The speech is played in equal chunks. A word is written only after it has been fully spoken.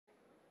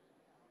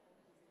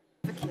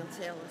He'll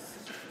tell us.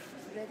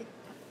 Ready?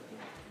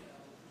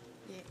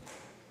 Yeah.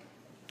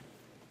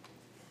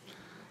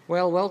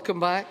 Well,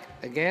 welcome back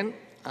again,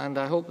 and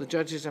I hope the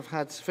judges have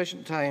had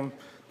sufficient time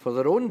for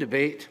their own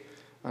debate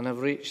and have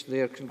reached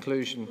their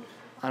conclusion.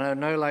 And I would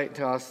now like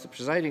to ask the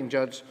presiding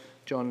judge,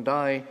 John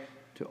Dye,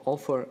 to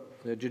offer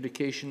the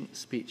adjudication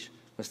speech.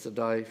 Mr.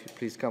 Dye, if you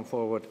please come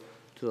forward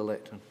to the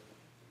lectern.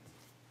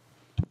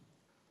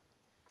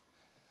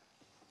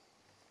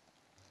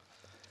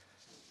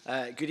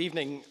 Good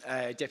evening,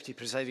 Deputy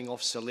Presiding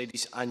Officer,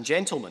 ladies and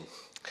gentlemen.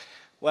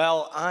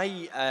 Well,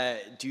 I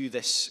do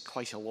this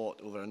quite a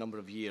lot over a number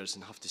of years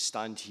and have to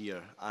stand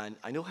here, and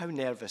I know how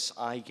nervous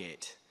I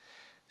get.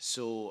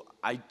 So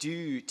I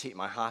do take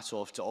my hat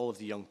off to all of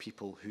the young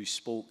people who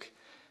spoke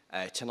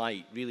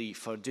tonight, really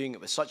for doing it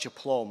with such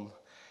aplomb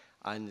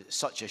and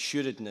such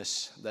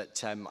assuredness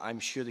that I'm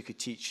sure they could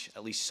teach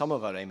at least some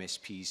of our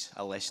MSPs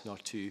a lesson or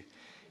two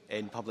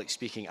in public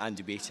speaking and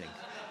debating.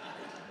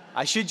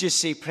 I should just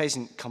say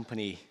present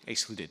company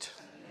excluded.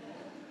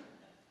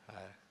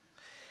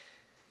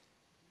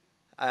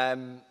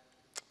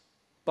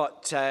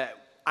 But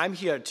I'm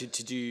here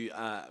to do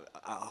a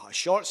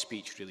short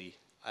speech, really,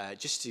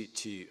 just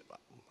to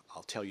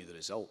I'll tell you the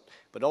result,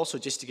 but also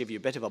just to give you a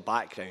bit of a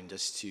background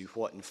as to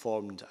what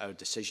informed our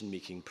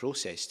decision-making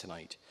process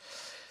tonight.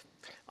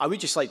 I would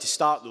just like to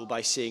start, though,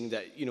 by saying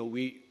that, you know,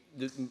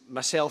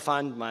 myself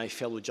and my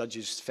fellow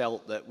judges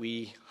felt that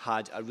we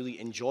had a really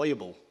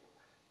enjoyable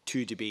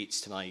 2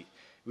 debates tonight.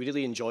 We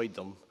really enjoyed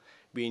them.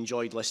 We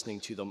enjoyed listening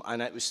to them, and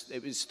it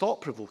was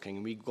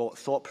thought-provoking. We got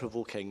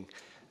thought-provoking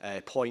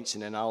points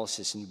and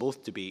analysis in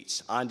both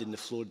debates and in the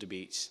floor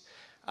debates.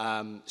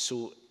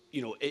 So,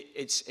 you know,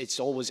 it's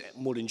always a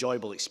more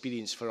enjoyable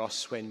experience for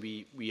us when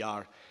we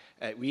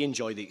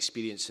enjoy the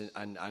experience,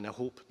 and I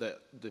hope that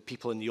the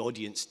people in the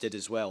audience did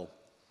as well.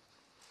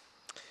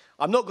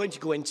 I'm not going to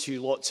go into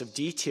lots of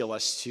detail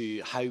as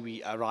to how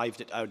we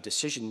arrived at our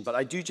decision, but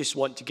I do just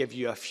want to give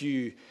you a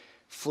few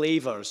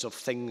flavours of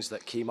things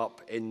that came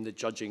up in the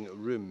judging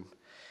room.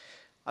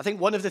 I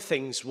think one of the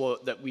things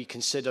that we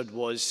considered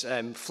was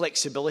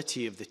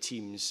flexibility of the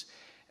teams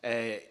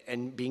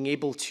and being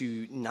able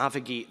to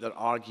navigate their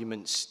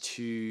arguments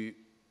to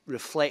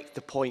reflect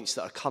the points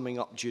that are coming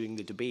up during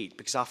the debate,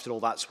 because after all,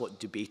 that's what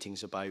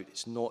debating's about.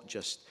 It's not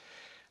just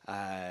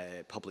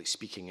public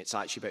speaking. It's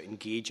actually about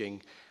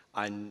engaging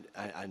and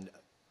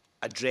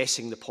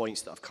addressing the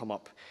points that have come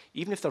up,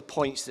 even if they're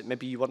points that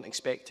maybe you weren't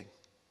expecting.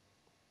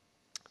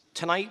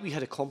 Tonight we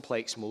had a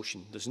complex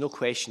motion. There's no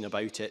question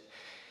about it.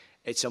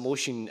 It's a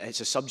motion, it's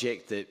a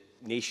subject that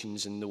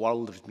nations in the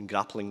world have been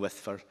grappling with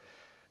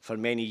for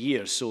many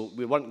years, so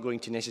we weren't going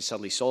to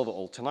necessarily solve it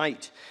all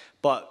tonight.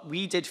 But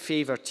we did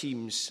favour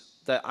teams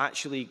that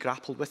actually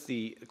grappled with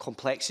the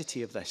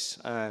complexity of this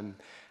and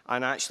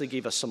actually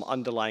gave us some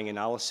underlying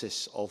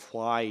analysis of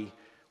why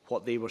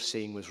what they were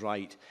saying was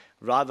right,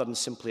 rather than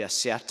simply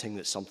asserting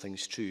that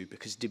something's true.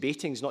 Because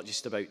debating is not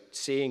just about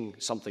saying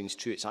something's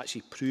true, it's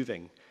actually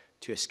proving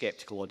to a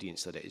sceptical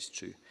audience that it is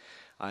true.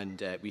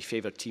 And we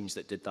favoured teams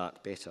that did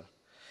that better.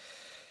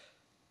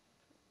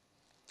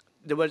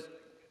 There were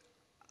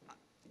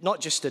not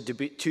just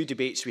 2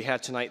 debates we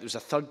had tonight, there was a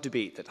 3rd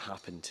debate that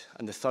happened,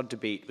 and the 3rd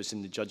debate was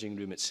in the judging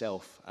room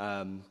itself.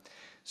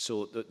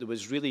 So there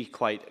was really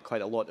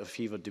quite a lot of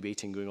favoured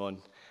debating going on,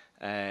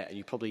 and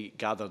you probably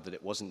gathered that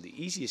it wasn't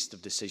the easiest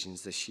of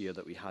decisions this year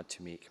that we had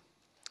to make.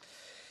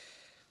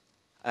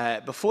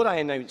 Before I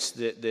announce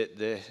the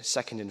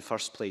 2nd and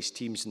 1st place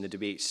teams in the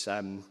debates,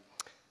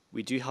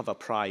 we do have a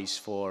prize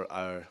for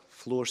our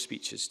floor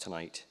speeches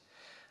tonight.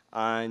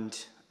 And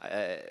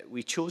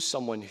we chose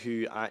someone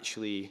who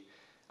actually,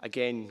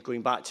 again,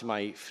 going back to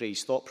my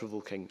phrase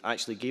thought-provoking,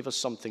 actually gave us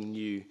something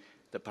new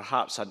that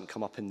perhaps hadn't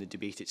come up in the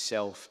debate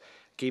itself,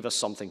 gave us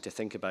something to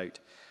think about.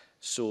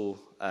 So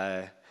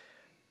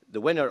the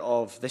winner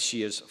of this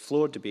year's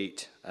floor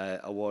debate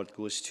award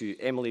goes to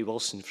Emily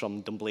Wilson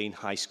from Dunblane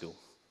High School.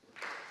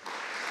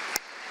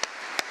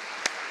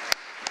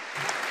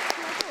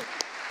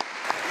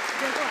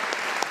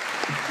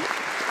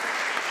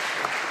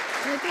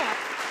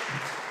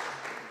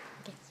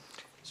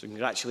 So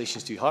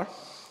congratulations to her.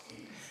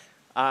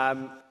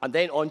 And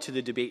then on to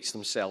the debates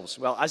themselves.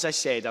 Well, as I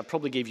said, I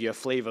probably gave you a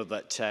flavour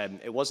that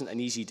it wasn't an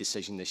easy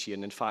decision this year.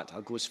 And in fact,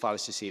 I'll go as far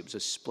as to say it was a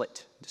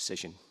split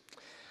decision.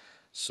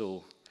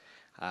 So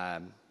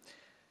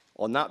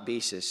on that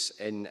basis,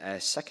 in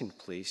 2nd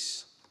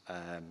place,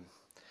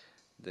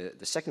 the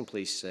 2nd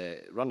place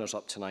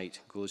runners-up tonight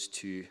goes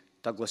to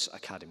Douglas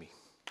Academy.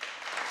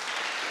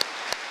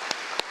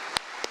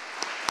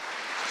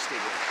 Stay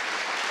there.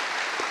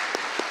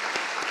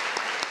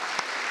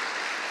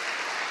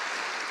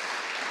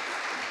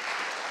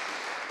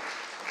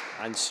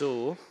 And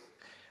so,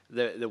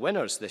 the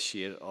winners this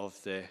year of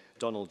the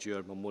Donald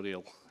Dewar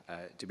Memorial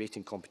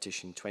Debating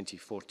Competition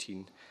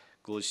 2014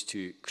 goes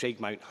to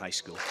Craigmount High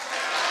School.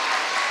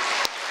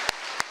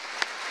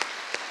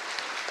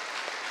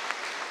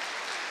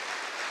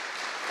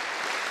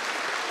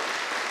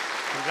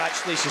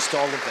 Congratulations to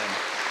all of them.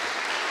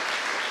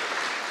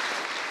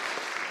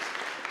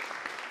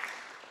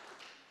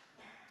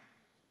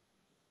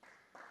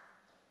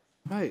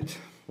 Right,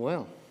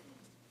 well,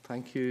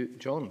 thank you,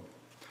 John.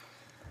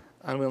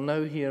 And we'll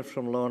now hear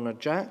from Lorna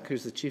Jack,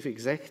 who's the Chief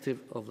Executive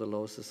of the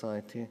Law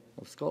Society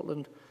of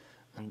Scotland.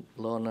 And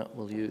Lorna,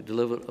 will you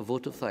deliver a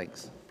vote of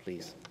thanks,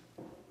 please?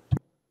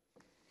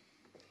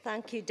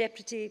 Thank you,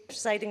 Deputy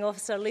Presiding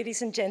Officer,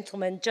 ladies and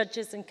gentlemen,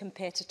 judges and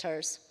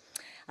competitors.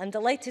 I'm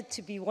delighted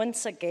to be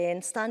once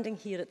again standing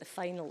here at the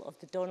final of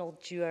the Donald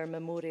Dewar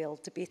Memorial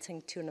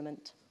Debating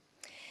Tournament.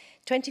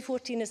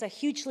 2014 is a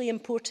hugely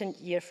important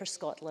year for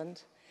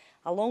Scotland.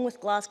 Along with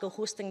Glasgow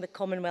hosting the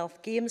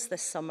Commonwealth Games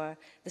this summer,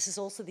 this is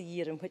also the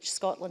year in which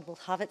Scotland will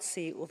have its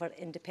say over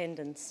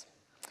independence.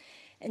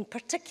 In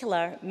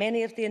particular,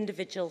 many of the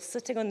individuals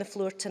sitting on the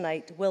floor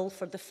tonight will,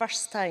 for the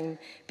first time,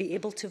 be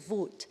able to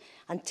vote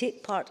and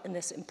take part in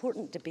this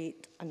important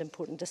debate and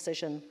important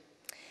decision.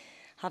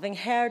 Having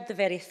heard the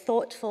very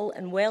thoughtful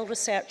and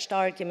well-researched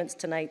arguments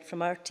tonight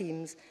from our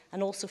teams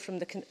and also from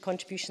the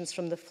contributions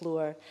from the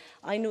floor,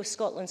 I know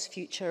Scotland's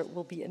future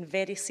will be in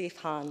very safe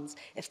hands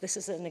if this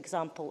is an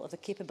example of the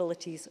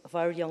capabilities of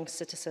our young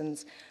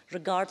citizens,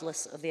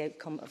 regardless of the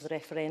outcome of the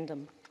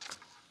referendum.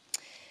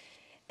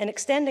 In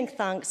extending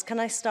thanks, can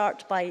I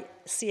start by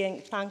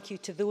saying thank you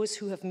to those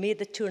who have made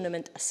the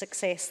tournament a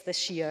success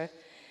this year.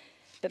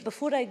 But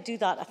before I do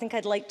that, I think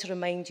I'd like to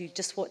remind you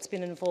just what's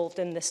been involved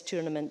in this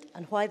tournament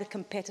and why the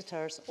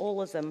competitors, all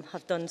of them,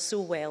 have done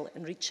so well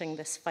in reaching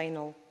this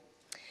final.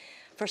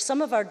 For some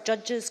of our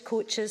judges,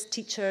 coaches,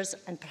 teachers,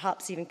 and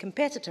perhaps even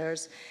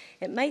competitors,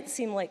 it might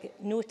seem like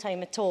no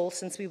time at all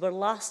since we were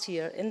last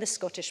here in the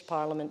Scottish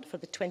Parliament for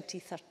the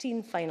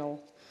 2013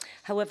 final.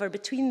 However,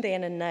 between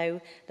then and now,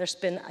 there's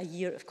been a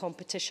year of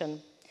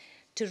competition.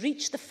 To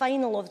reach the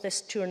final of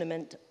this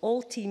tournament,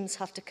 all teams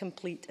have to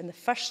complete in the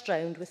first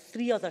round with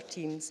 3 other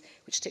teams,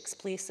 which takes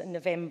place in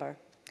November.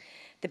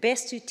 The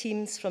best 2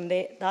 teams from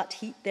that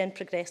heat then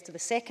progress to the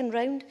second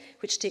round,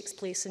 which takes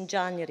place in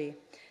January.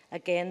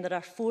 Again, there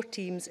are 4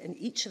 teams in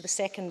each of the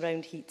second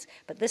round heats,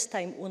 but this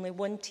time only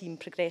 1 team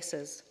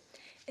progresses.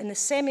 In the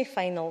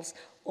semi-finals,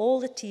 all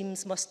the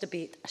teams must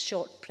debate a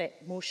short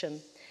prep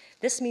motion.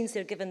 This means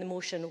they're given the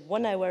motion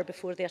 1 hour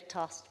before they're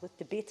tasked with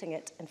debating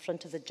it in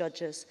front of the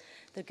judges.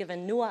 They're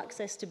given no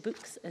access to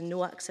books and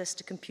no access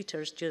to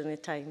computers during the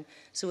time,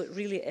 so it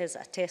really is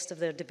a test of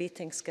their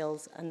debating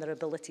skills and their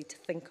ability to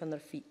think on their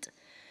feet.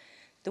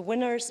 The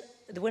winners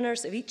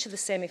of each of the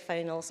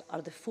semi-finals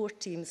are the 4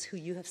 teams who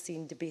you have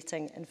seen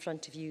debating in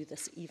front of you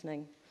this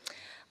evening.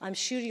 I'm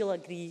sure you'll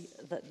agree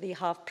that they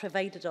have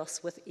provided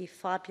us with a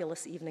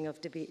fabulous evening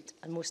of debate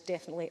and most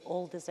definitely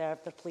all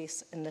deserve their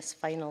place in this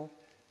final.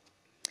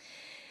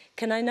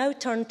 Can I now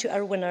turn to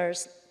our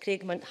winners,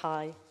 Craigmount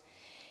High,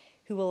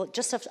 who will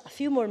just have a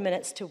few more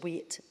minutes to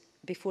wait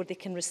before they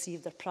can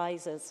receive their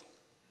prizes.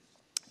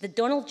 The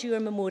Donald Dewar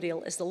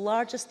Memorial is the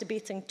largest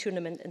debating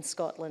tournament in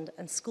Scotland,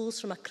 and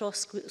schools from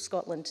across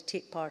Scotland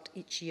take part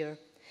each year.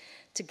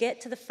 To get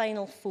to the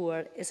final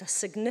 4 is a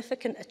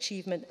significant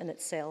achievement in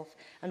itself,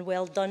 and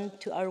well done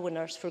to our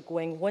winners for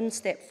going 1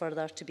 step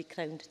further to be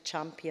crowned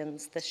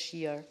champions this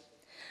year.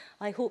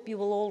 I hope you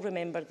will all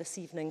remember this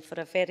evening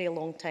for a very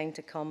long time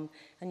to come,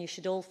 and you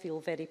should all feel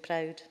very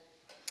proud.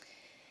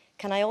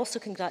 Can I also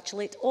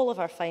congratulate all of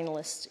our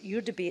finalists?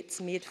 Your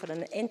debates made for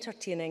an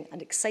entertaining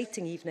and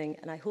exciting evening,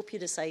 and I hope you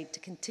decide to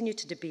continue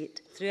to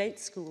debate throughout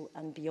school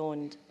and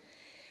beyond.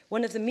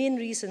 One of the main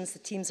reasons the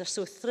teams are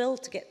so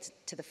thrilled to get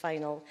to the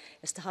final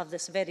is to have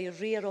this very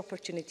rare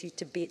opportunity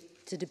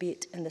to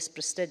debate in this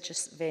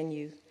prestigious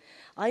venue.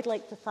 I'd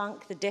like to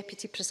thank the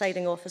Deputy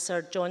Presiding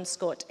Officer, John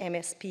Scott,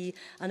 MSP,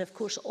 and of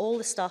course all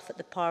the staff at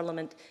the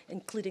Parliament,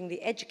 including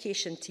the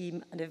education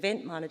team and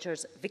event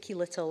managers, Vicky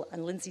Little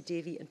and Lindsay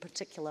Davey in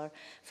particular,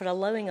 for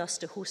allowing us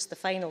to host the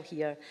final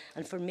here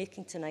and for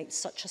making tonight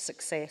such a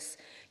success.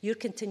 Your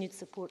continued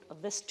support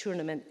of this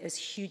tournament is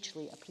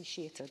hugely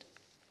appreciated.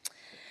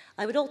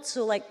 I would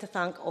also like to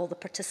thank all the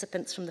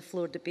participants from the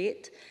floor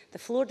debate. The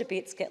floor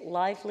debates get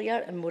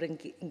livelier and more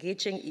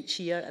engaging each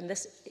year, and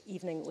this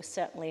evening was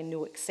certainly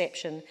no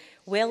exception.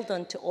 Well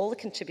done to all the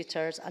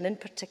contributors, and in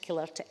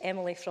particular to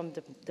Emily from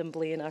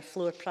Dunblane, our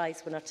floor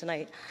prize winner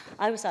tonight.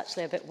 I was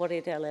actually a bit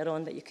worried earlier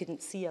on that you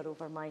couldn't see her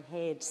over my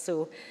head,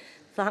 so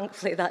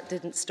thankfully that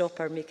didn't stop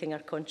her making her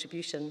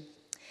contribution.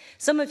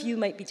 Some of you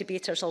might be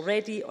debaters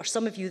already, or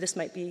some of you, this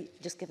might be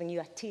just giving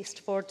you a taste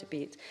for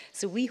debate.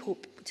 So we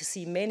hope to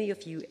see many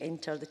of you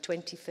enter the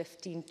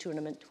 2015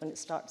 tournament when it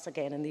starts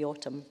again in the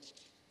autumn.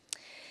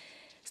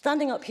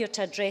 Standing up here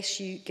to address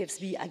you gives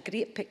me a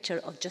great picture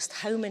of just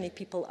how many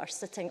people are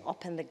sitting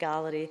up in the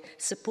gallery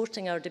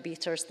supporting our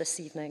debaters this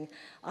evening.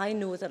 I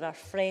know there are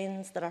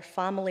friends, there are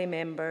family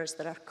members,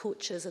 there are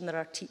coaches and there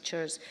are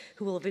teachers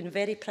who will have been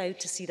very proud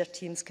to see their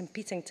teams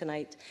competing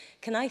tonight.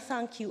 Can I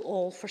thank you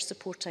all for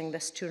supporting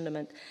this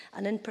tournament?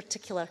 And in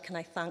particular, can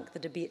I thank the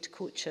debate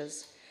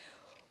coaches?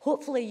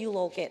 Hopefully you'll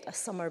all get a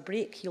summer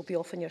break. You'll be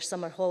off on your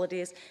summer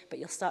holidays, but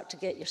you'll start to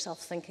get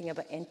yourself thinking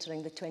about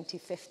entering the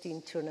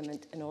 2015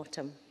 tournament in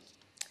autumn.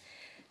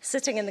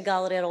 Sitting in the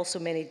gallery are also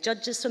many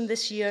judges from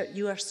this year.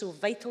 You are so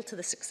vital to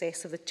the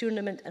success of the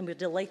tournament, and we're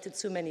delighted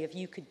so many of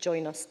you could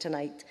join us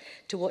tonight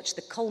to watch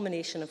the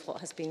culmination of what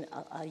has been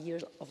a year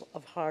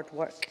of hard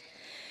work.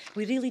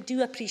 We really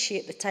do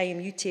appreciate the time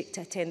you take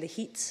to attend the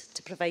heats,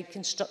 to provide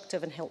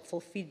constructive and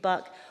helpful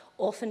feedback,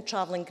 often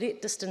travelling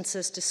great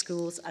distances to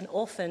schools and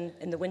often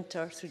in the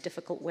winter through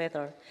difficult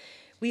weather.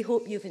 We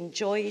hope you've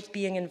enjoyed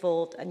being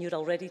involved and you're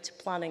already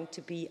planning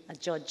to be a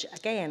judge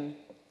again.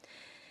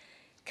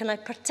 Can I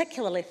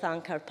particularly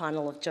thank our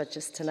panel of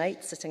judges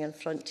tonight, sitting in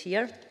front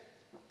here.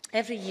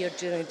 Every year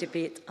during a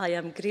debate, I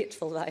am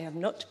grateful that I am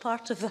not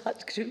part of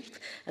that group,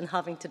 and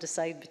having to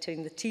decide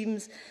between the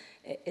teams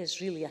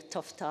is really a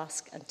tough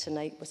task, and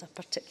tonight was a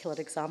particular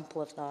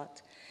example of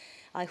that.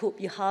 I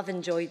hope you have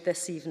enjoyed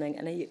this evening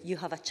and you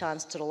have a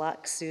chance to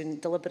relax soon,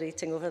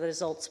 deliberating over the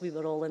results. We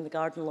were all in the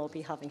garden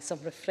lobby having some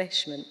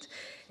refreshment.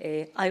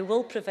 I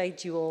will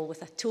provide you all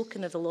with a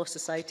token of the Law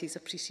Society's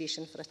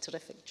appreciation for a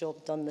terrific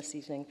job done this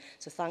evening.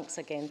 So thanks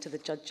again to the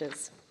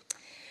judges.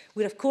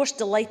 We're of course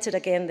delighted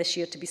again this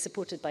year to be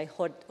supported by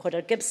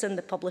Hodder Gibson,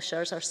 the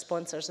publishers, our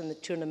sponsors in the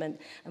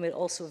tournament, and we're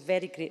also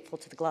very grateful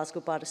to the Glasgow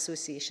Bar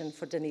Association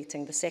for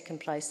donating the second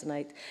prize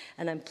tonight.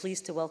 And I'm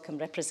pleased to welcome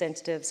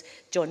representatives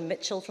John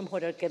Mitchell from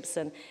Hodder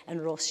Gibson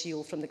and Ross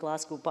Yule from the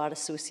Glasgow Bar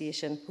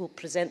Association, who will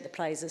present the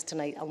prizes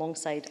tonight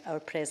alongside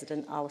our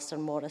President, Alistair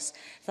Morris.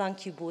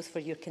 Thank you both for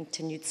your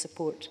continued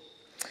support.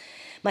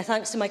 My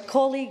thanks to my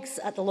colleagues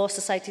at the Law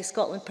Society of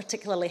Scotland,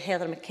 particularly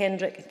Heather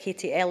McKendrick and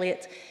Katie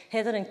Elliott.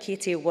 Heather and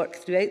Katie worked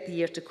throughout the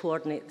year to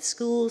coordinate the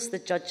schools, the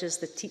judges,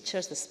 the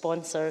teachers, the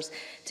sponsors,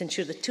 to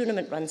ensure the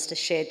tournament runs to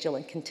schedule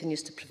and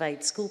continues to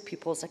provide school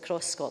pupils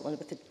across Scotland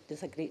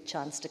with a great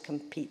chance to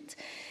compete.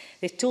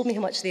 They've told me how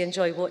much they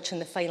enjoy watching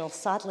the final.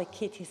 Sadly,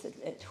 Katie's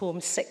at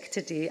home sick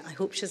today. I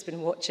hope she's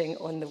been watching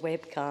on the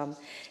webcam,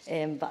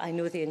 but I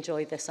know they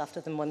enjoy this after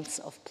the months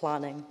of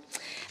planning.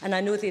 And I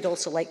know they'd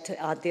also like to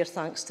add their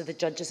thanks to the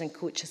judges and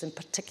coaches in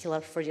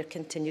particular for your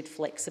continued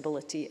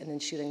flexibility in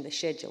ensuring the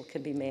schedule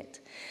can be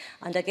met.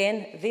 And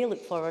again, they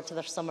look forward to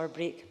their summer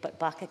break, but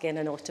back again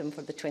in autumn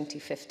for the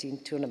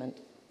 2015 tournament.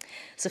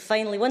 So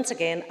finally, once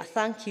again, a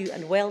thank you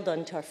and well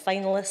done to our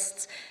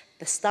finalists.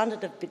 The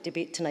standard of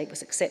debate tonight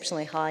was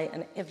exceptionally high,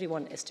 and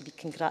everyone is to be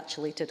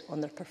congratulated on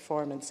their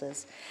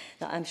performances.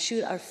 Now, I'm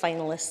sure our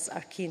finalists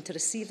are keen to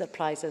receive their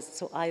prizes,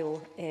 so I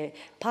will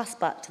pass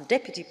back to the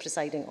Deputy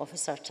Presiding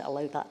Officer to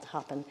allow that to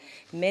happen.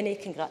 Many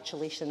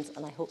congratulations,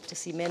 and I hope to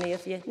see many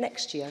of you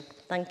next year.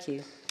 Thank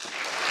you.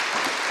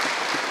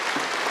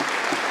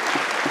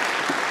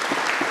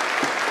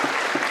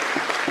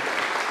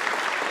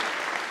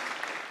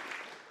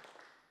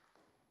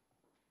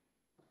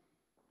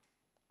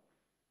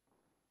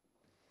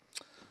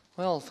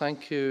 Well,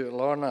 thank you,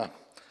 Lorna.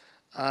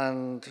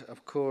 And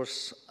of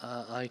course,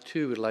 I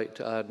too would like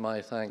to add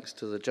my thanks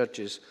to the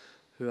judges,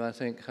 who I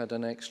think had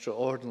an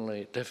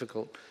extraordinarily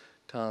difficult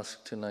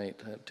task tonight.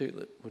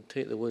 It would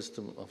take the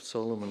wisdom of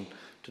Solomon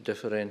to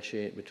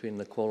differentiate between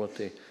the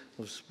quality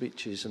of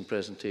speeches and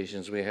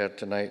presentations we heard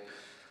tonight.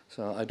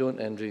 So I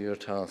don't envy your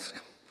task.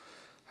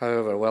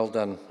 However, well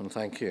done and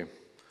thank you.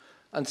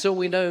 And so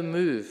we now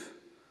move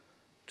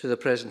to the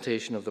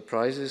presentation of the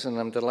prizes, and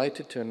I'm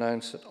delighted to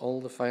announce that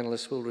all the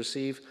finalists will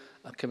receive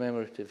a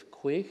commemorative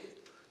quaich,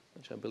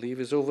 which I believe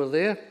is over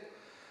there,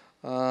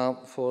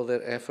 for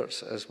their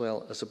efforts, as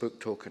well as a book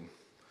token.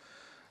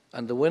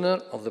 And the winner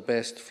of the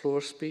best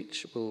floor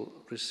speech will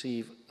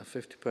receive a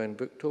 £50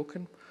 book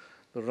token.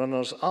 The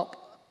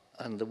runners-up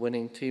and the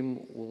winning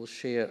team will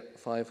share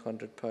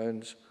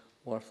 £500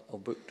 worth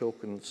of book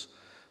tokens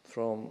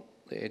from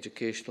the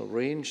educational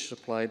range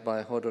supplied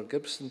by Hodder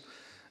Gibson,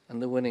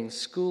 and the winning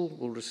school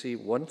will receive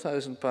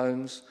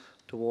 £1,000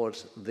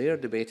 towards their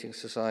debating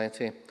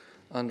society,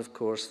 and of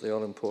course the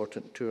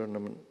all-important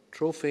tournament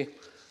trophy,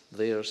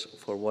 theirs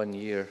for 1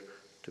 year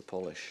to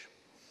polish.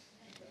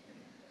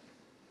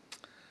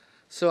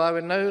 So I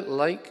would now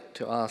like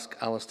to ask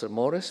Alistair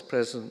Morris,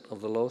 President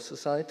of the Law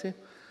Society.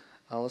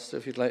 Alistair,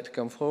 if you'd like to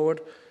come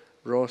forward.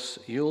 Ross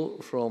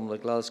Yule from the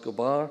Glasgow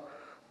Bar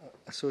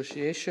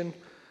Association,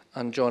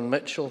 and John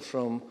Mitchell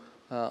from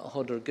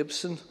Hodder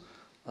Gibson,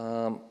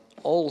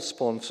 all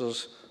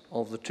sponsors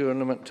of the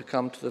tournament, to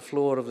come to the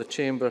floor of the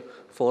chamber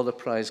for the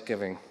prize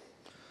giving.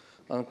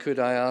 And could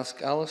I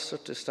ask Alistair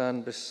to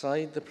stand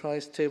beside the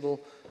prize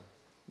table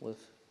with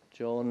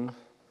John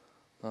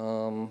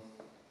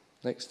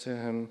next to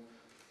him.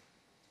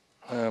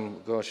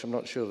 Gosh, I'm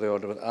not sure the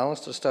order, but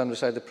Alistair stand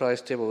beside the prize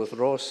table with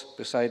Ross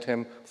beside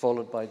him,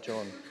 followed by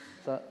John.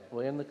 Is that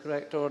way in the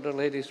correct order,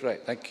 ladies?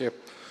 Right, thank you.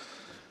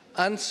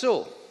 And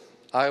so,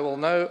 I will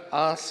now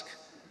ask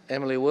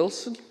Emily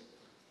Wilson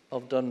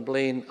of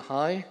Dunblane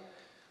High,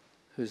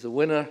 who's the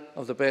winner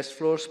of the best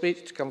floor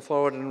speech, to come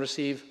forward and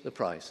receive the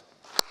prize.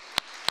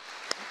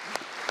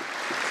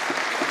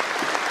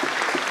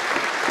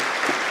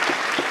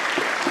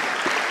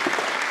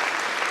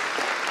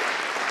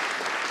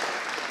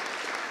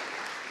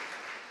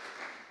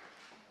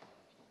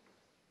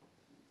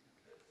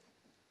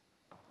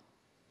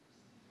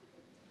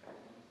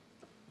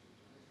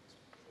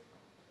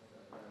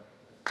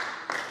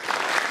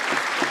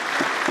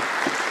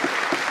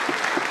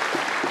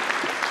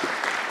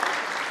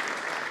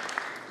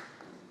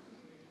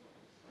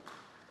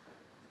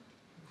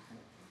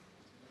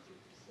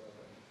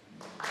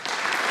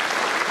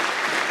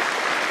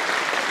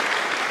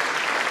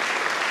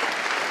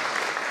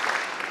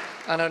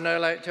 And I'd now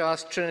like to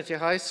ask Trinity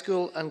High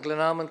School and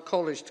Glenalmond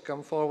College to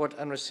come forward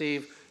and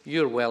receive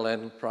your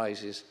well-earned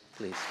prizes,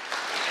 please.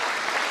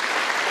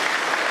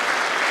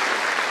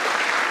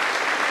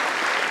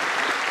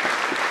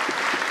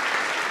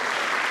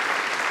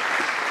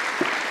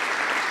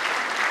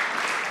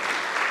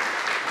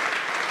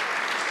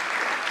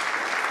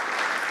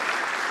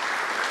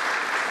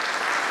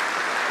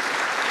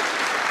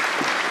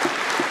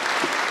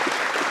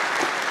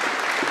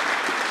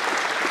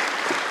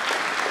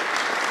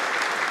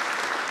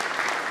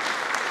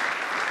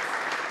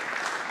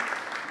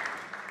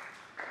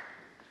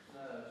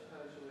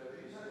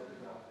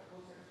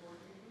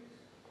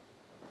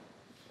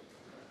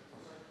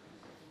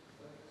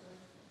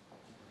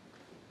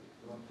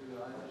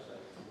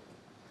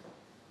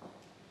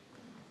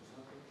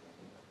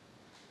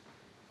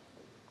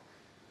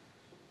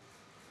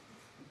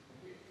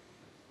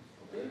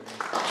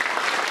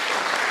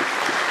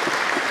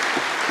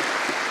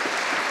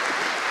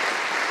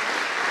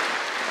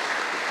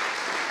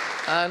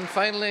 And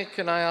finally,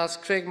 can I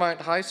ask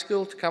Craigmount High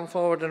School to come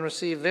forward and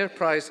receive their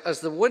prize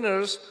as the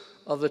winners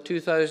of the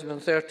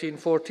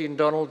 2013-14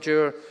 Donald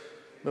Dewar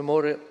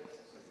Memorial.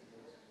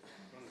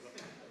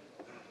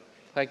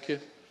 Thank you.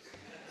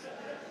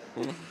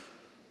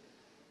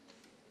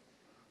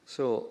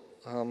 So,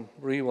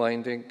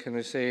 rewinding, can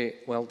we say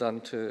well done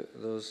to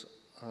those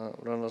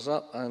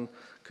runners-up? And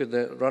could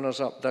the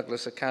runners-up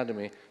Douglas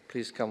Academy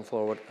please come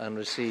forward and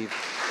receive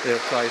their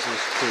prizes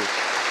too?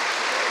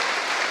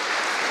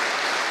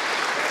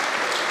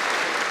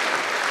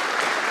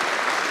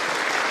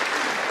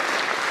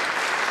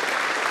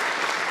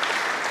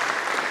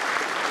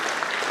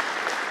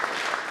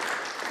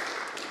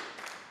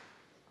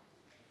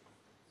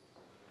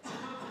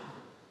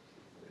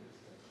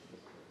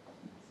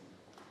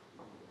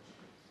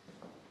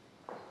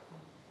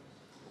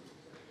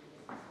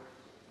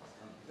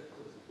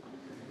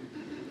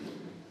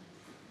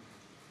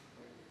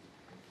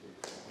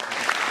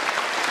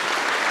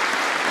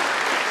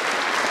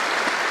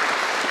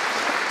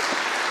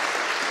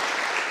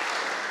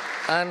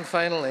 And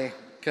finally,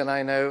 can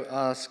I now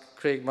ask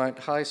Craigmount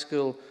High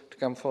School to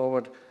come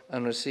forward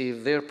and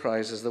receive their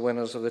prize as the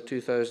winners of the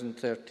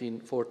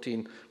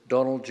 2013-14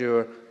 Donald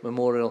Dewar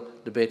Memorial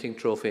Debating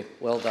Trophy.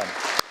 Well done.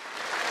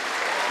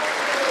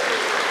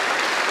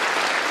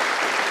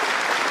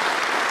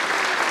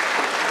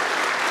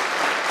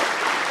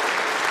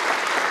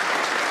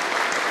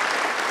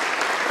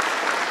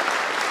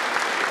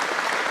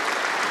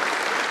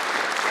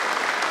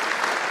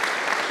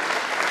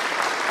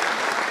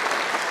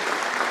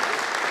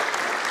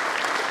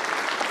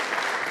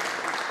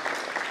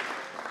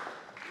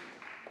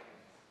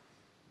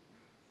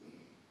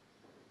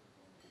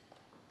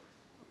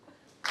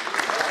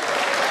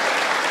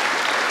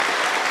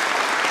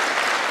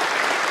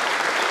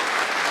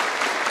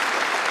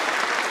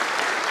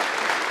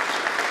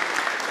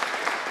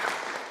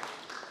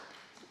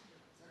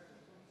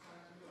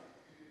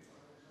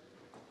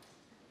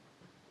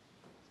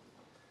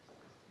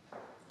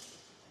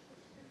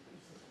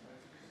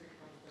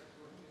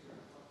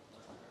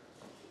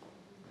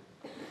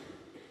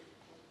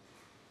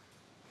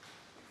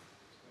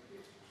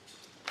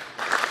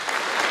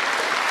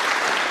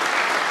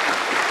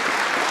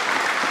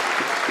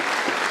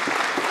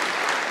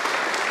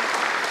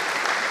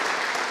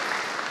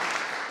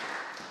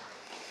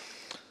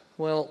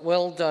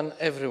 Well done,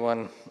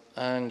 everyone,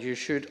 and you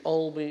should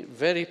all be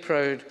very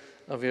proud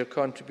of your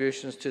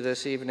contributions to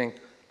this evening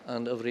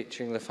and of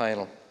reaching the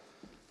final.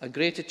 A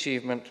great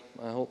achievement,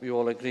 I hope you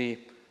all agree,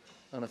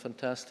 and a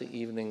fantastic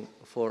evening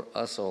for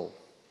us all.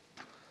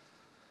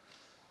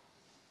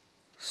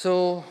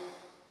 So,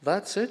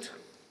 that's it.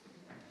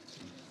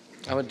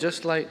 I would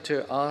just like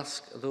to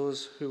ask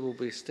those who will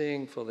be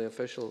staying for the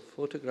official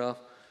photograph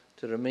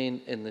to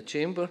remain in the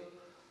chamber.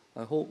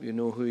 I hope you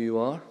know who you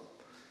are.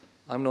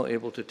 I'm not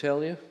able to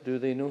tell you. Do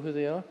they know who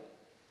they are?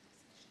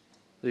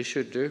 They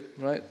should do,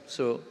 right?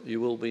 So you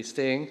will be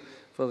staying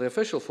for the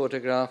official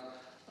photograph,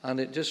 and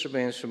it just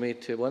remains for me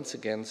to once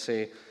again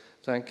say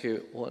thank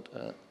you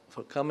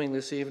for coming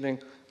this evening.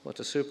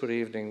 What a super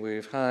evening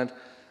we've had.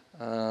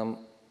 I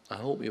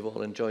hope you've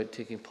all enjoyed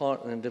taking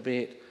part in the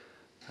debate.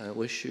 I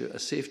wish you a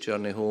safe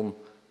journey home.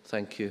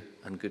 Thank you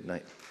and good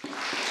night.